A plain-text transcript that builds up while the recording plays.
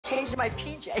changed my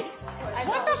PJs.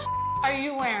 What the are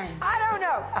you wearing? I don't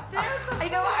know. I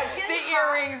know I was getting the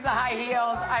earrings, the high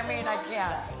heels. I mean, I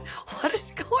can't. What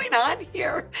is going on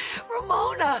here?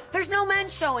 Ramona, there's no men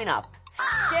showing up.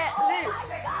 Get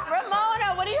loose.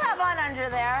 Ramona, what do you have on under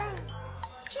there?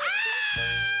 Did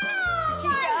she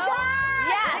show?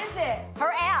 Yes. What is it?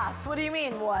 Her ass. What do you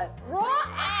mean, what? Raw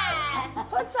ass.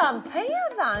 Put some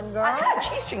pants on, girl. I got a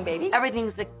G-string, baby.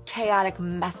 Everything's a chaotic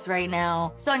mess right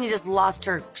now. Sonia just lost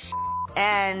her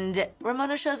and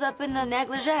Ramona shows up in a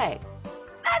negligee.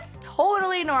 That's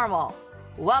totally normal.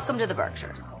 Welcome to the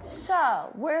Berkshires. So,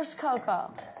 where's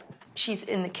Coco? She's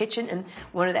in the kitchen, and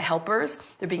one of the helpers,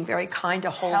 they're being very kind to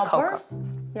hold Helper? Coco.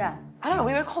 Yeah. I don't know,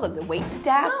 we would call them the wait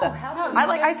staff. No, helpers.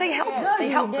 I say helpers. No, they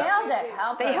you help nailed us. it.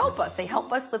 Helpers. They help us. They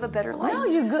help us live a better life. No,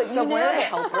 you're good. So You what are the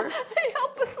nailed it. helpers? They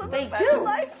help us live They a better do.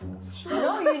 life.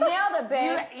 No, you nailed it,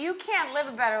 babe. You can't live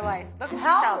a better life. Look at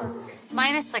Helpers. yourself.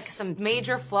 Minus like some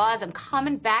major flaws, I'm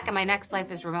coming back and my next life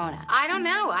is Ramona. I don't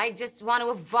know. I just want to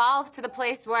evolve to the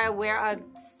place where I wear a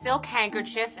silk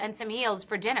handkerchief and some heels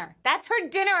for dinner. That's her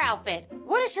dinner outfit.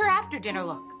 What is her after dinner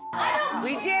look?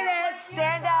 We did it.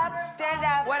 Stand up. Stand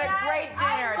up. What a great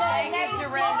dinner. Thank you,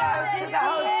 Dorinda. To the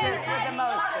hostess with the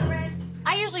mostest.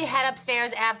 I usually head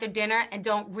upstairs after dinner and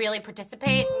don't really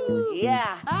participate.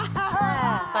 Yeah.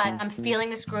 But I'm feeling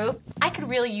this group. I could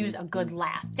really use a good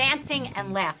laugh. Dancing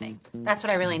and laughing. That's what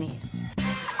I really need.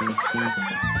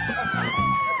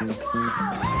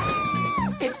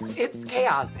 It's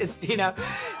chaos. It's, you know,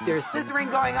 there's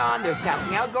scissoring going on, there's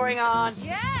passing out going on,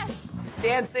 Yes!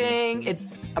 dancing,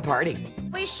 it's a party.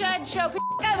 We should show people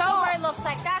what it looks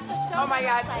like. That's what sober Oh my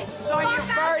God, looks like. Sonia's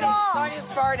farting, Sonia's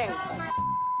farting.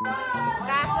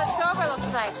 That's what sober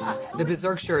looks like. The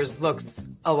Berkshires looks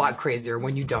a lot crazier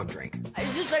when you don't drink.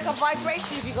 It's just like a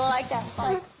vibration if you go like that.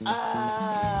 Like,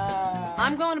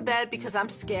 I'm going to bed because I'm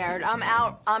scared. I'm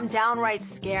out. I'm downright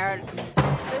scared.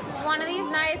 This is one of these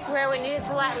nights where we needed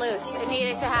to let loose. It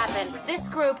needed to happen. This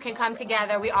group can come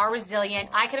together. We are resilient.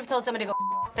 I could have told someone to go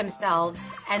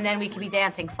themselves, and then we could be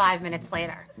dancing 5 minutes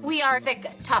later. We are thick,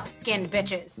 tough-skinned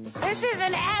bitches. This is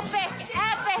an epic,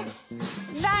 epic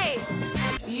night.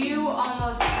 You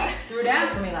almost threw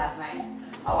down for me last night.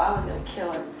 Oh, I was gonna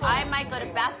kill her. I might go to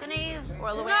Bethany's or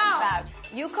Luann's bag.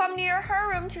 You come near her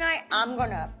room tonight, I'm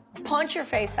gonna punch your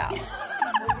face out.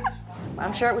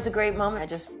 I'm sure it was a great moment. I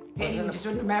just You just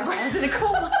wouldn't remember. I was in a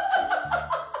coma.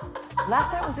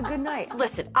 last night was a good night.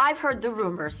 Listen, I've heard the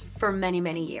rumors for many,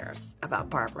 many years about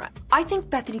Barbara. I think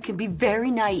Bethany can be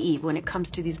very naive when it comes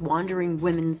to these wandering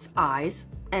women's eyes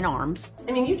and arms.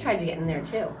 I mean, you tried to get in there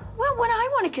too. Well, when I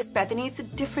want to kiss Bethany, it's a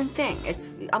different thing.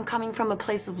 I'm coming from a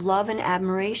place of love and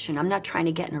admiration. I'm not trying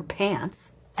to get in her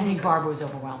pants. I think Barbara was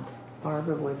overwhelmed.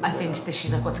 Barbara was. I think that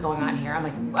she's like, what's going on here? I'm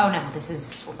like, oh no, this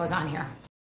is what goes on here.